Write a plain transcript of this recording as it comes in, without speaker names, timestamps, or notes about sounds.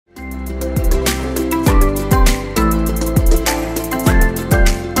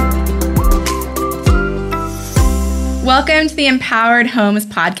Welcome to the Empowered Homes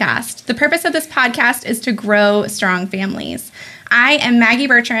podcast. The purpose of this podcast is to grow strong families. I am Maggie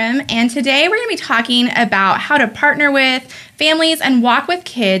Bertram, and today we're going to be talking about how to partner with families and walk with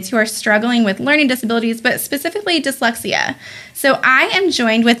kids who are struggling with learning disabilities, but specifically dyslexia. So I am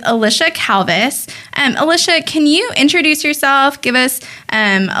joined with Alicia Calvis. Alicia, can you introduce yourself, give us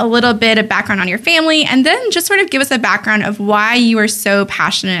a little bit of background on your family, and then just sort of give us a background of why you are so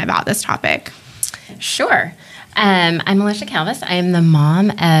passionate about this topic? Sure. I'm Alicia Calvis. I am the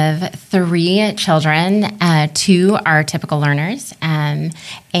mom of 3 children. 2 are typical learners, and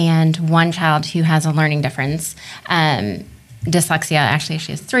 1 child who has a learning difference. Dyslexia, actually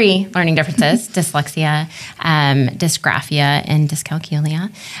she has 3 learning differences, dyslexia, dysgraphia, and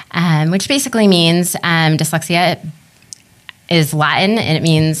dyscalculia, which basically means dyslexia is Latin, and it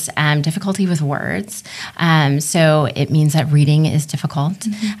means difficulty with words. So it means that reading is difficult.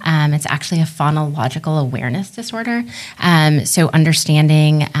 Mm-hmm. It's actually a phonological awareness disorder. So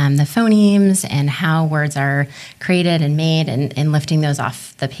understanding the phonemes and how words are created and made and lifting those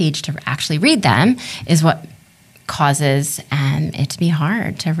off the page to actually read them is what causes it to be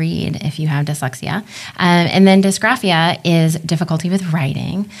hard to read if you have dyslexia. And then dysgraphia is difficulty with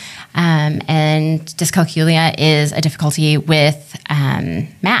writing. And dyscalculia is a difficulty with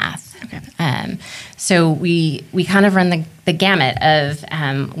math. Okay. So we kind of run the gamut of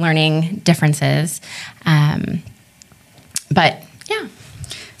learning differences. But yeah.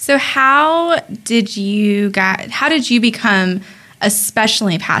 So how did you become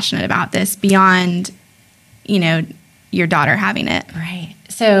especially passionate about this beyond your daughter having it? Right.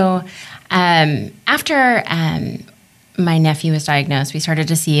 So after my nephew was diagnosed, we started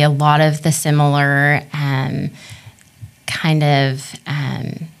to see a lot of the similar kind of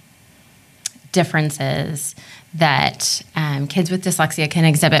differences that kids with dyslexia can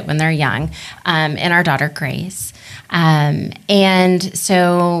exhibit when they're young, in our daughter, Grace. And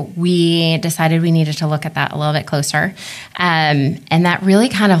so we decided we needed to look at that a little bit closer. And that really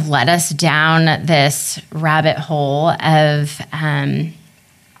kind of led us down this rabbit hole of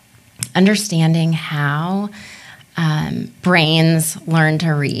understanding how brains learn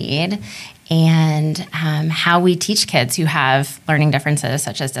to read and how we teach kids who have learning differences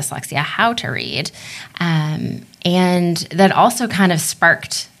such as dyslexia how to read. And that also kind of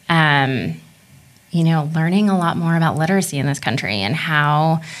sparked learning a lot more about literacy in this country and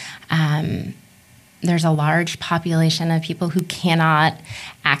how there's a large population of people who cannot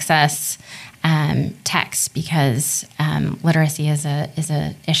access text because literacy is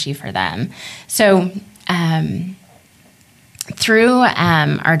a issue for them. So through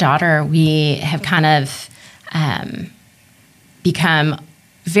our daughter, we have kind of become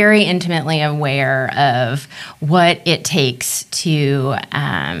very intimately aware of what it takes to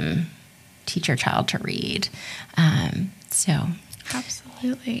teach your child to read.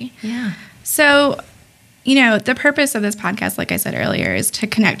 Absolutely. Yeah. So, the purpose of this podcast, like I said earlier, is to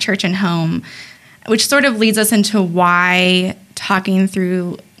connect church and home, which sort of leads us into why talking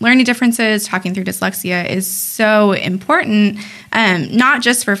through learning differences, talking through dyslexia is so important, not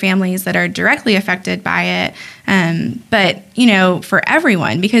just for families that are directly affected by it, but, for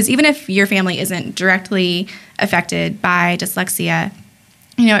everyone. Because even if your family isn't directly affected by dyslexia,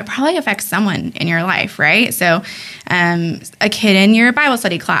 it probably affects someone in your life, right? So a kid in your Bible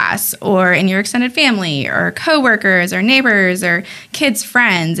study class or in your extended family or coworkers or neighbors or kids'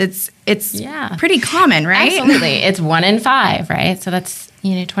 friends, it's pretty common, right? Absolutely. It's 1 in 5, right? So that's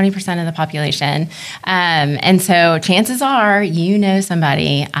 20% of the population. And so chances are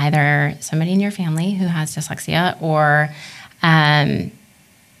somebody, either somebody in your family who has dyslexia or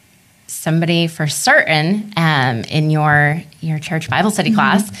somebody for certain in your church Bible study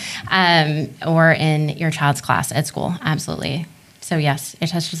class or in your child's class at school. Absolutely. So yes, it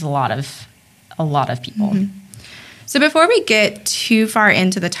touches a lot of people. Mm-hmm. So before we get too far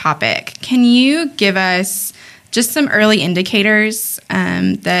into the topic, can you give us just some early indicators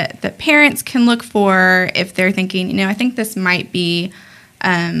that parents can look for if they're thinking, I think this might be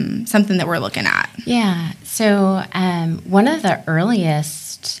something that we're looking at? Yeah. So one of the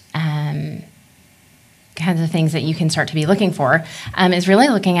earliest kinds of things that you can start to be looking for is really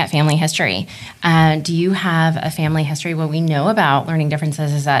looking at family history. Do you have a family history? What we know about learning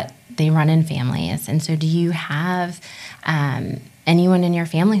differences is that they run in families. And so do you have anyone in your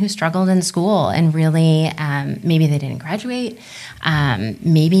family who struggled in school and really maybe they didn't graduate?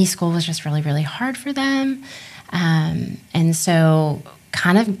 Maybe school was just really, really hard for them. And so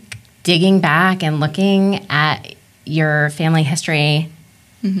kind of digging back and looking at your family history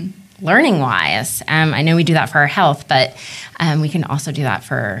learning wise. I know we do that for our health, but we can also do that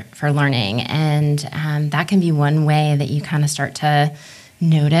for learning. And that can be one way that you kind of start to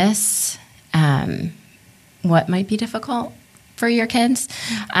notice what might be difficult for your kids.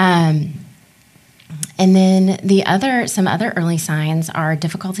 And then some other early signs are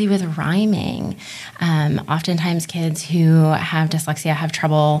difficulty with rhyming. Oftentimes kids who have dyslexia have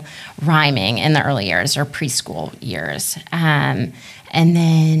trouble rhyming in the early years or preschool years. And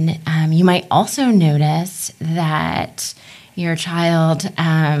then you might also notice that your child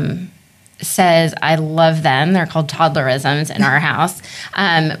says, I love them. They're called toddlerisms in our house,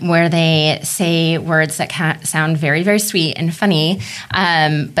 where they say words that sound very, very sweet and funny,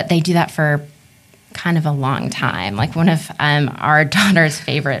 but they do that for kind of a long time. Like one of our daughter's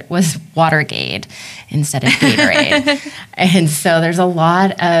favorite was Watergate instead of Gatorade. And so there's a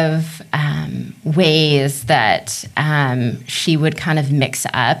lot of ways that she would kind of mix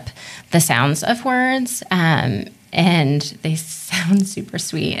up the sounds of words. And they sound super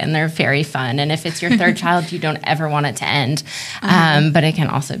sweet and they're very fun. And if it's your third child, you don't ever want it to end. But it can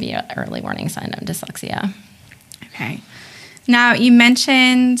also be an early warning sign of dyslexia. Okay. Now, you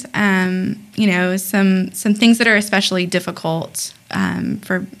mentioned, some things that are especially difficult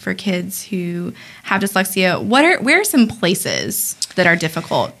for kids who have dyslexia. Where are some places that are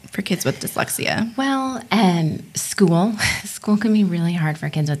difficult for kids with dyslexia? Well, school. School can be really hard for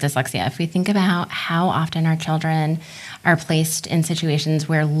kids with dyslexia. If we think about how often our children are placed in situations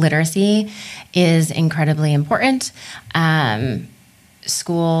where literacy is incredibly important,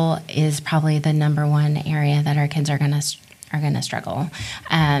 school is probably the number one area that our kids are going to struggle.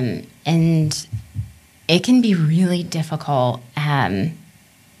 And it can be really difficult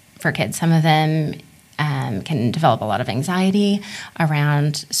for kids. Some of them can develop a lot of anxiety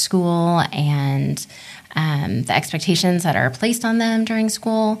around school and the expectations that are placed on them during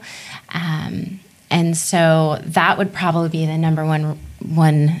school. And so that would probably be the number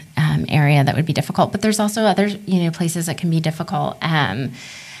one area that would be difficult. But there's also other, places that can be difficult.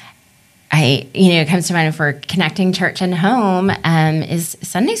 It comes to mind for connecting church and home is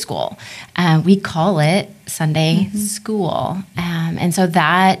Sunday school. We call it Sunday school. And so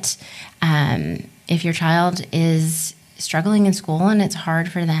that if your child is struggling in school and it's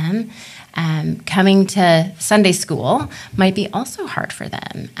hard for them, coming to Sunday school might be also hard for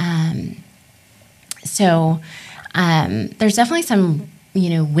them. So there's definitely some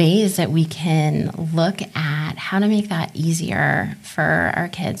ways that we can look at how to make that easier for our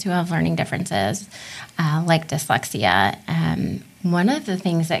kids who have learning differences, like dyslexia. One of the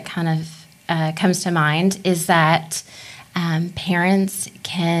things that kind of comes to mind is that parents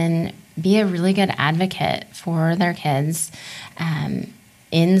can be a really good advocate for their kids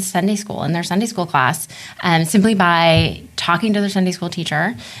in Sunday school, in their Sunday school class, simply by talking to their Sunday school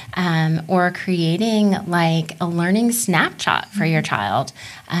teacher or creating like a learning snapshot for your child.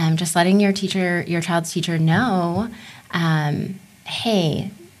 Just letting your child's teacher know,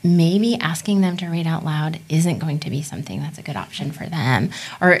 hey, maybe asking them to read out loud isn't going to be something that's a good option for them.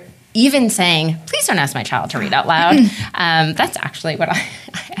 Or even saying, please don't ask my child to read out loud. That's actually what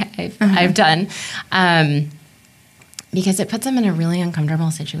I've done. Because it puts them in a really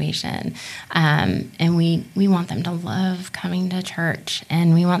uncomfortable situation. And we want them to love coming to church,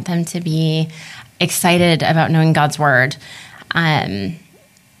 and we want them to be excited about knowing God's word. And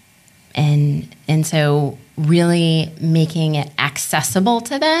so really making it accessible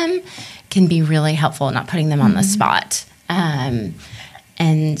to them can be really helpful, not putting them on the spot. And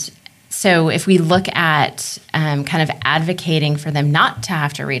so if we look at kind of advocating for them not to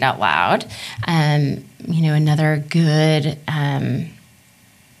have to read out loud, another good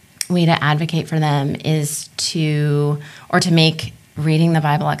way to advocate for them is to make reading the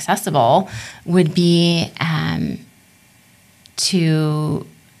Bible accessible would be to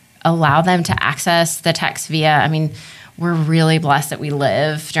allow them to access the text via, we're really blessed that we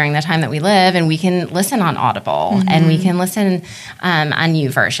live during the time that we live, and we can listen on Audible and we can listen on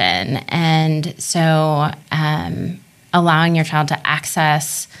YouVersion. And so allowing your child to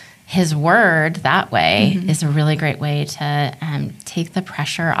access his word that way is a really great way to take the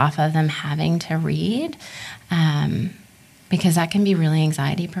pressure off of them having to read, because that can be really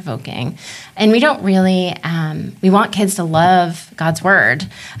anxiety provoking. And we don't really, we want kids to love God's word.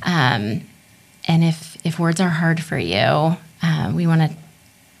 And if words are hard for you, we want to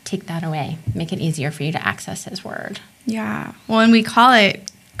take that away, make it easier for you to access his word. Yeah. Well, and we call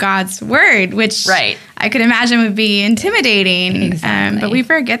it God's word, which right. I could imagine would be intimidating. Exactly. But we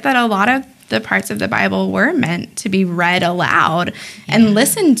forget that a lot of the parts of the Bible were meant to be read aloud and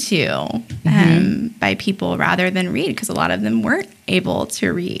listened to by people rather than read, because a lot of them weren't able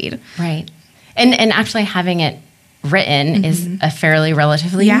to read. Right. And actually having it written is a fairly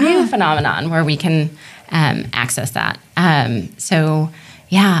relatively new phenomenon where we can access that. So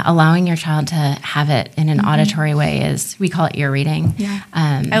allowing your child to have it in an auditory way is, we call it ear reading. Yeah.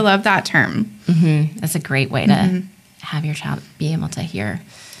 I love that term. That's a great way to have your child be able to hear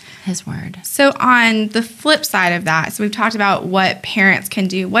his word. So on the flip side of that, so we've talked about what parents can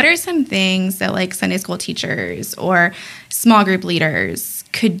do. What are some things that like Sunday school teachers or small group leaders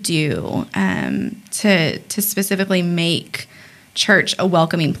could do to specifically make church a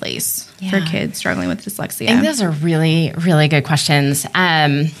welcoming place for kids struggling with dyslexia? I think those are really, really good questions.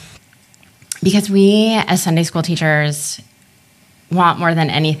 Because we as Sunday school teachers want more than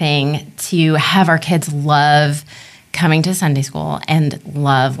anything to have our kids love coming to Sunday school and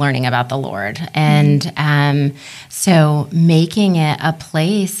love learning about the Lord. And so making it a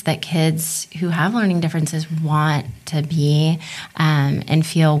place that kids who have learning differences want to be and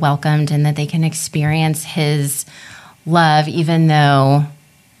feel welcomed, and that they can experience his love, even though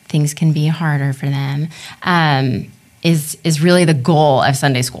things can be harder for them, is really the goal of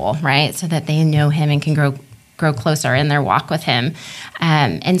Sunday school, right? So that they know him and can grow closer in their walk with him.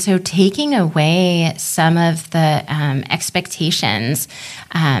 And so taking away some of the expectations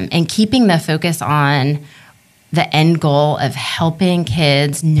and keeping the focus on the end goal of helping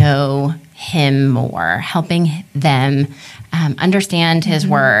kids know him more, helping them understand his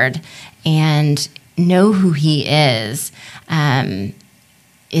word and know who he is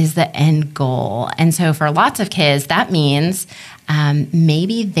the end goal. And so for lots of kids, that means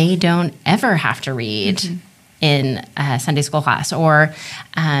maybe they don't ever have to read in a Sunday school class, or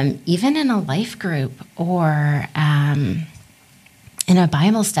even in a life group, or in a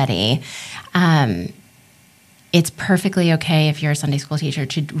Bible study. It's perfectly okay if you're a Sunday school teacher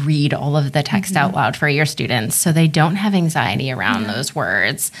to read all of the text out loud for your students, so they don't have anxiety around those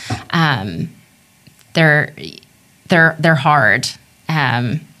words. They're hard.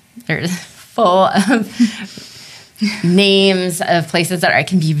 They're full of names of places that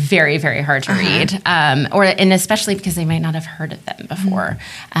can be very, very hard to read, and especially because they might not have heard of them before,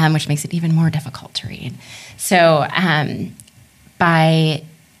 which makes it even more difficult to read. So by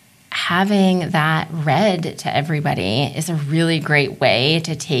having that read to everybody is a really great way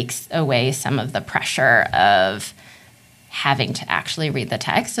to take away some of the pressure of having to actually read the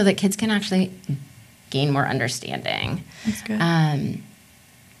text, so that kids can actually gain more understanding. That's good.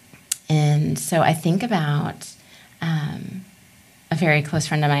 And so I think about a very close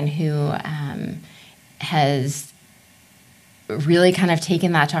friend of mine who has really kind of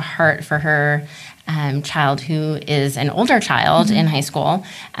taken that to heart for her child, who is an older child in high school,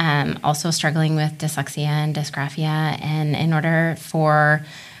 also struggling with dyslexia and dysgraphia. And in order for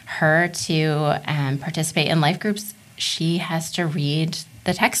her to participate in life groups, she has to read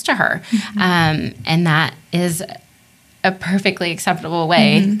the text to her. And that is a perfectly acceptable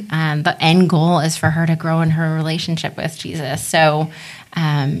way. The end goal is for her to grow in her relationship with Jesus. So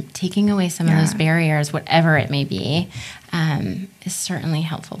taking away some of those barriers, whatever it may be, is certainly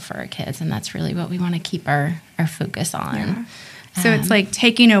helpful for our kids. And that's really what we want to keep our focus on. Yeah. So it's like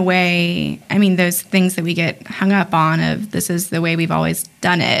taking away, those things that we get hung up on of this is the way we've always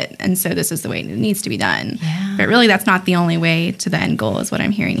done it, and so this is the way it needs to be done. Yeah. But really that's not the only way to the end goal, is what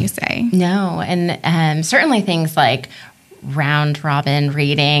I'm hearing you say. No, and certainly things like round robin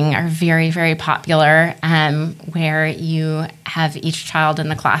reading are very, very popular, where you have each child in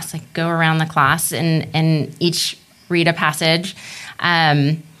the class go around the class and each read a passage.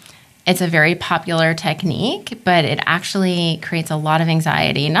 It's a very popular technique, but it actually creates a lot of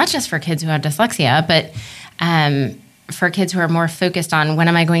anxiety, not just for kids who have dyslexia, but for kids who are more focused on when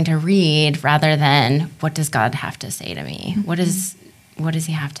am I going to read, rather than what does God have to say to me? What does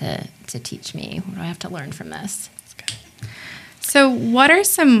he have to teach me? What do I have to learn from this? So what are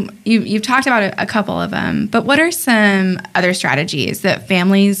some, you've talked about a couple of them, but what are some other strategies that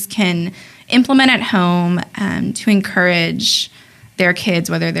families can implement at home to encourage their kids,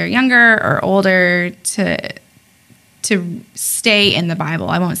 whether they're younger or older, to stay in the Bible?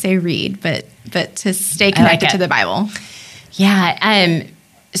 I won't say read, but to stay connected to the Bible. Yeah.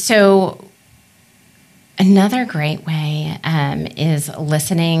 So another great way is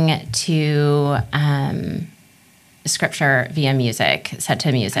listening to scripture via music, set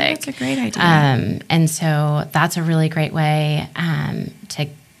to music. Oh, that's a great idea. And so that's a really great way to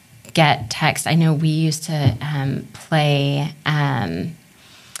get text. I know we used to play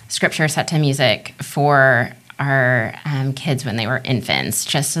scripture set to music for our kids when they were infants,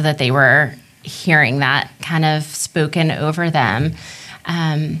 just so that they were hearing that kind of spoken over them.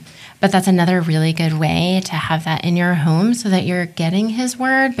 But that's another really good way to have that in your home so that you're getting his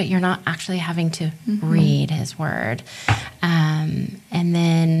word, but you're not actually having to read his word. And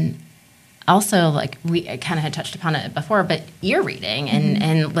then also, like we kind of had touched upon it before, but ear reading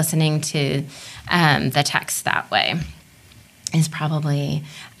and listening to the text that way is probably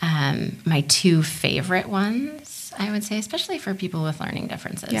my two favorite ones, I would say, especially for people with learning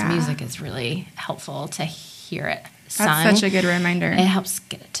differences. Yeah. Music is really helpful to hear it sung. That's such a good reminder. It helps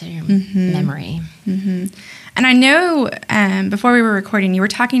get it to your memory. And I know before we were recording, you were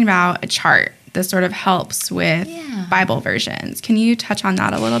talking about a chart that sort of helps with Bible versions. Can you touch on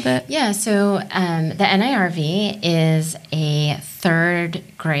that a little bit? Yeah, so the NIRV is a third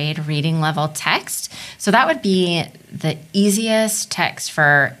grade reading level text. So that would be the easiest text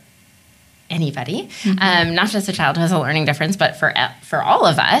for anybody, not just a child who has a learning difference, but for all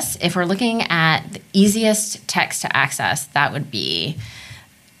of us. If we're looking at the easiest text to access, that would be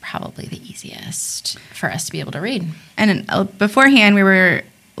probably the easiest for us to be able to read. And beforehand, we were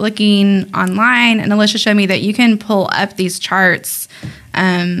looking online, and Alicia showed me that you can pull up these charts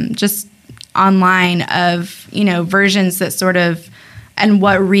just online of, versions that sort of, and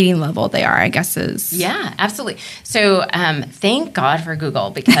what reading level they are, I guess is. Yeah, absolutely. So thank God for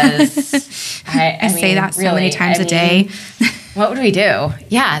Google, because I say that so many times a day. What would we do?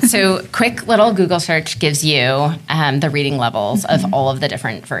 Yeah, so quick little Google search gives you the reading levels of all of the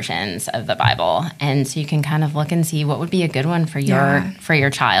different versions of the Bible, and so you can kind of look and see what would be a good one for your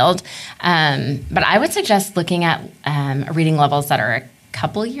child. But I would suggest looking at reading levels that are a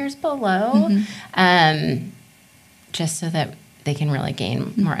couple years below, just so that they can really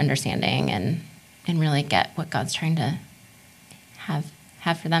gain more understanding and really get what God's trying to have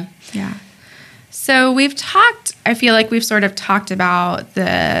for them. Yeah. So I feel like we've sort of talked about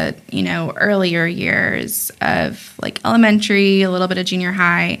the, earlier years of like elementary, a little bit of junior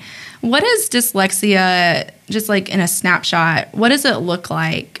high. What is dyslexia, just like in a snapshot, what does it look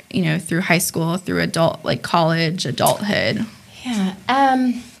like, through high school, through college, adulthood?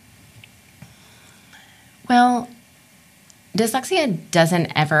 Yeah. Well, dyslexia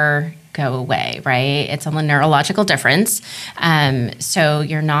doesn't ever go away, right? It's a neurological difference. So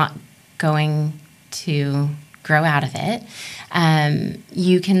you're not going to grow out of it.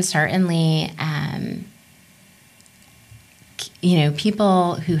 You can certainly,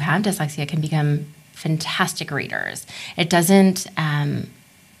 people who have dyslexia can become fantastic readers. It doesn't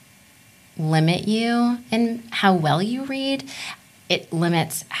limit you in how well you read. It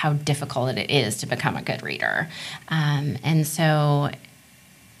limits how difficult it is to become a good reader. And so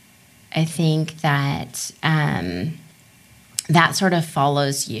I think that that sort of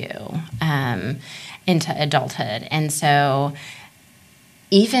follows you into adulthood. And so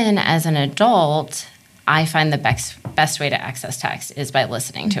even as an adult, I find the best way to access text is by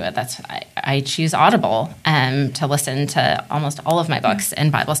listening to it. I choose Audible to listen to almost all of my books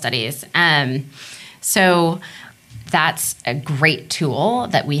and Bible studies. So that's a great tool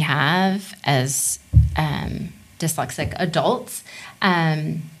that we have as dyslexic adults.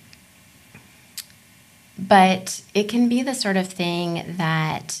 But it can be the sort of thing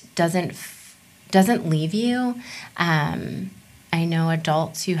that doesn't leave you. I know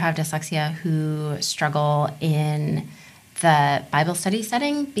adults who have dyslexia who struggle in the Bible study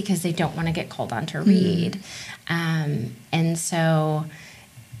setting because they don't want to get called on to read. And so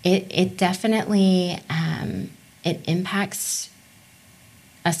it definitely it impacts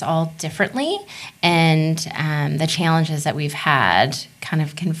us all differently, and the challenges that we've had kind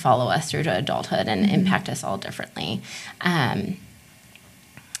of can follow us through to adulthood and impact us all differently.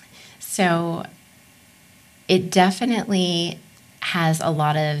 So it definitely has a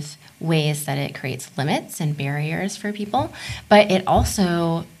lot of ways that it creates limits and barriers for people, but it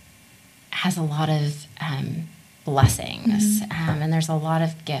also has a lot of blessings, and there's a lot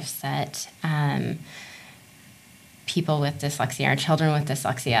of gifts that people with dyslexia or children with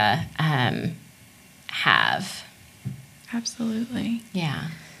dyslexia have. Absolutely. Yeah.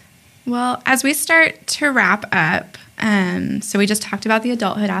 Well, as we start to wrap up, so we just talked about the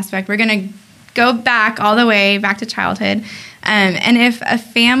adulthood aspect. We're going to go back all the way back to childhood. And if a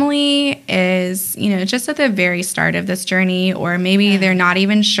family is, just at the very start of this journey, or maybe they're not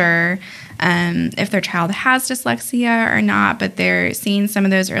even sure if their child has dyslexia or not, but they're seeing some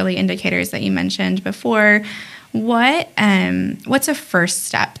of those early indicators that you mentioned before, what's a first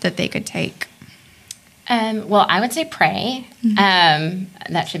step that they could take? Well, I would say pray.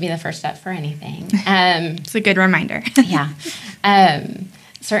 That should be the first step for anything. It's a good reminder. Yeah.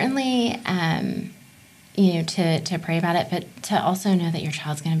 Certainly to pray about it, but to also know that your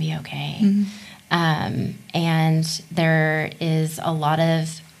child's going to be okay. And there is a lot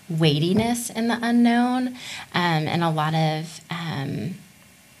of weightiness in the unknown, and a lot of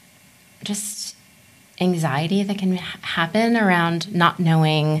just anxiety that can happen around not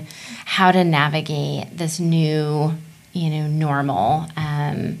knowing how to navigate this new, normal.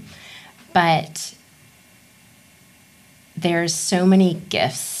 But there's so many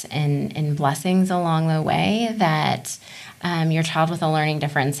gifts and blessings along the way that your child with a learning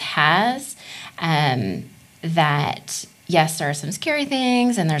difference has, that, yes, there are some scary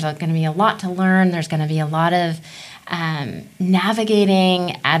things, and there's going to be a lot to learn. There's going to be a lot of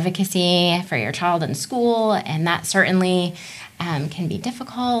navigating advocacy for your child in school, and that certainly can be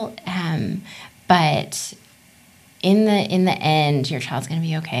difficult. But in the end, your child's going to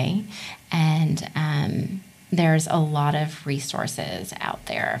be okay, and there's a lot of resources out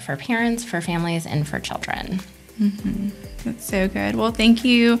there for parents, for families, and for children. That's so good. Well, thank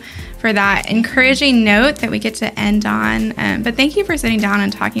you for that encouraging note that we get to end on. But thank you for sitting down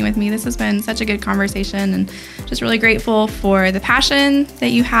and talking with me. This has been such a good conversation, and just really grateful for the passion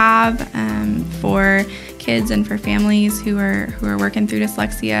that you have for kids and for families who are working through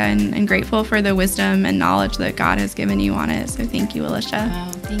dyslexia, and grateful for the wisdom and knowledge that God has given you on it. So thank you, Alicia.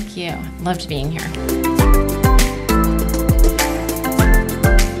 Oh, thank you. Loved being here.